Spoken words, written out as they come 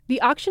The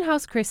auction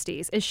house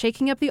Christie's is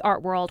shaking up the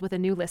art world with a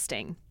new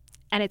listing,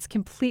 and it's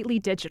completely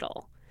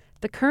digital.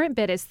 The current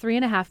bid is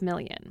 $3.5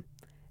 million.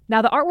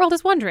 Now the art world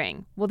is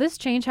wondering, will this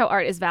change how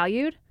art is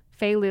valued?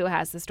 Fei Liu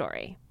has the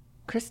story.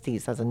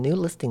 Christie's has a new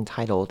listing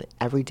titled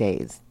Every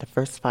Days, The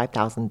First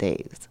 5,000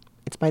 Days.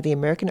 It's by the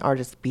American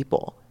artist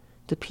Beeple.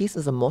 The piece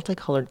is a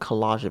multicolored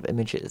collage of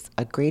images,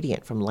 a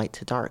gradient from light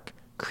to dark,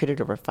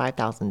 created over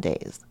 5,000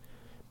 days.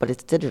 But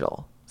it's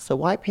digital, so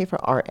why pay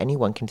for art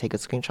anyone can take a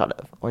screenshot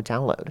of or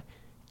download?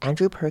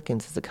 Andrew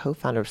Perkins is the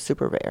co-founder of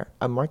SuperRare,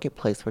 a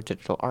marketplace for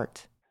digital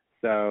art.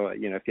 So,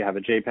 if you have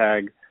a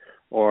JPEG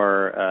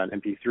or an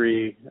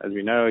MP3, as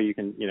we know, you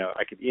can,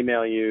 I could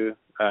email you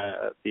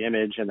the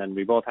image, and then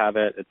we both have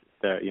it.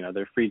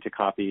 They're free to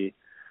copy,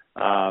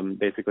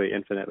 basically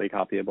infinitely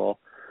copyable.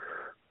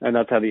 And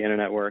that's how the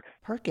internet works.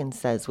 Perkins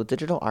says with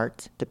digital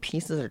art, the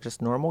pieces are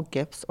just normal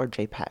GIFs or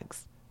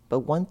JPEGs. But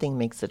one thing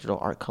makes digital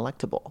art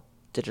collectible: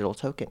 digital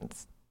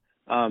tokens.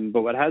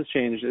 But what has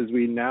changed is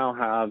we now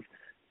have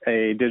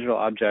a digital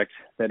object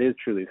that is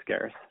truly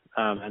scarce,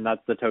 and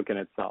that's the token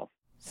itself.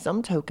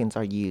 Some tokens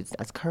are used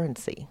as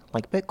currency,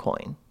 like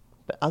Bitcoin.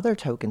 But other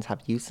tokens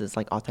have uses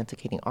like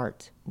authenticating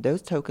art.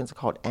 Those tokens are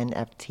called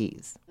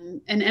NFTs.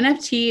 An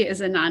NFT is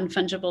a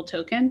non-fungible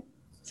token,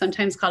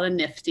 sometimes called a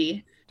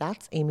NFTY.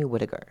 That's Amy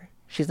Whittaker.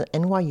 She's an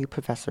NYU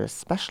professor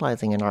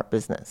specializing in art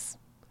business.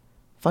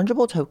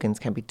 Fungible tokens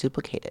can be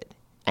duplicated.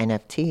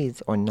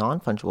 NFTs, or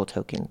non-fungible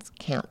tokens,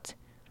 can't.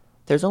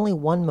 There's only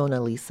one Mona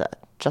Lisa,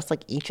 just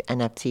like each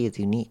NFT is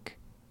unique.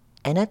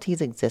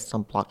 NFTs exist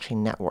on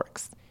blockchain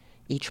networks.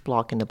 Each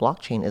block in the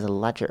blockchain is a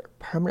ledger,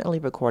 permanently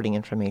recording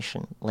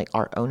information, like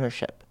art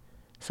ownership.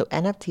 So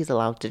NFTs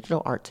allow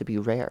digital art to be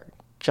rare,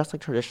 just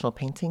like traditional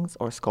paintings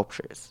or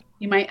sculptures.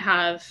 You might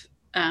have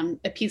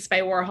a piece by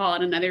Warhol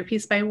and another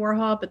piece by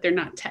Warhol, but they're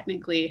not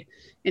technically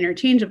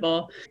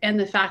interchangeable. And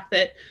the fact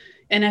that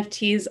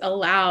NFTs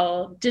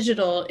allow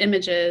digital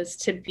images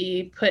to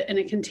be put in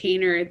a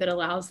container that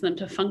allows them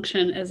to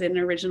function as an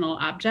original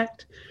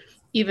object,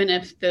 even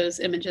if those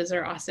images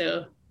are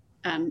also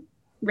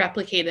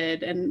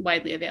replicated and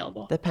widely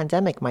available. The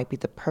pandemic might be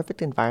the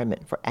perfect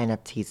environment for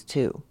NFTs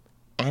too.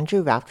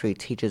 Andrew Raftery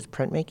teaches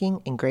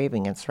printmaking,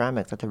 engraving, and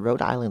ceramics at the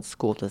Rhode Island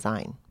School of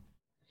Design.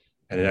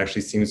 And it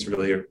actually seems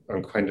really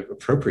kind of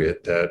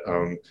appropriate that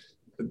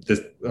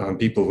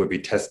people would be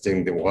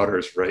testing the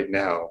waters right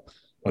now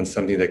on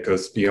something that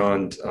goes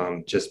beyond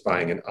just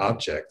buying an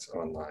object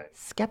online.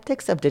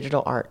 Skeptics of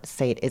digital art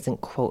say it isn't,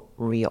 quote,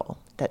 real,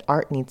 that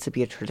art needs to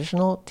be a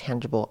traditional,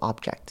 tangible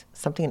object,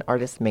 something an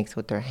artist makes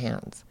with their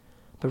hands.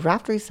 But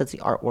Raftery says the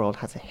art world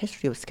has a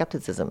history of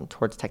skepticism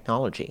towards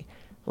technology,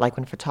 like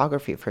when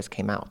photography first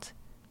came out,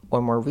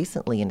 or more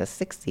recently in the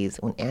 60s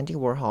when Andy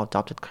Warhol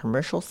adopted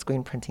commercial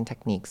screen printing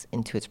techniques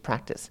into his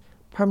practice,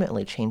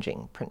 permanently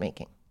changing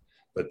printmaking.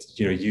 But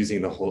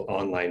using the whole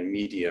online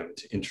medium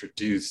to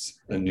introduce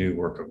a new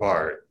work of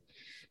art,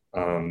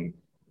 and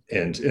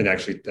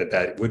actually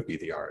that would be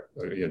the art,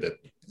 or, that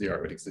the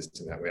art would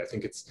exist in that way. I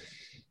think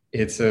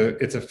it's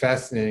a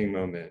fascinating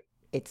moment.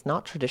 It's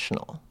not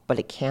traditional, but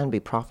it can be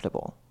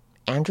profitable.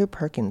 Andrew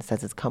Perkins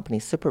says his company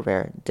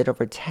SuperRare did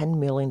over $10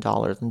 million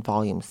in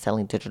volume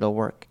selling digital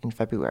work in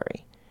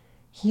February.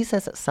 He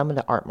says that some of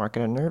the art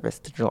market are nervous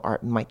digital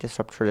art might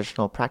disrupt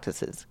traditional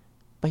practices,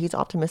 but he's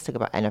optimistic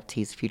about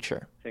NFT's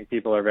future. I think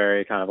people are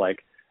very kind of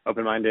like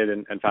open-minded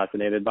and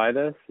fascinated by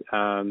this.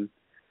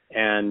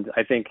 And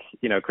I think,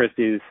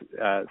 Christie's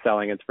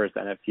selling its first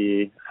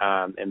NFT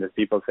in this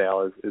Beeple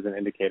sale is an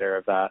indicator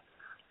of that.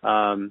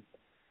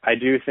 I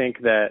do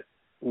think that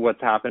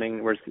what's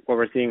happening, what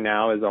we're seeing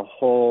now is a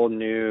whole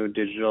new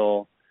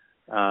digitally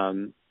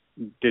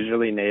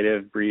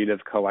native breed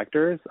of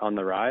collectors on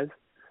the rise.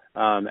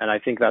 And I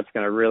think that's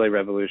going to really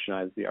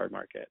revolutionize the art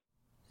market.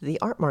 The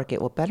art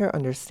market will better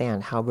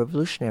understand how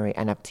revolutionary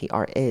NFT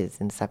art is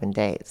in 7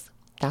 days.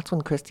 That's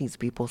when Christie's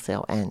Beeple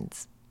sale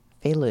ends.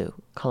 Fei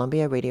Liu,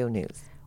 Columbia Radio News.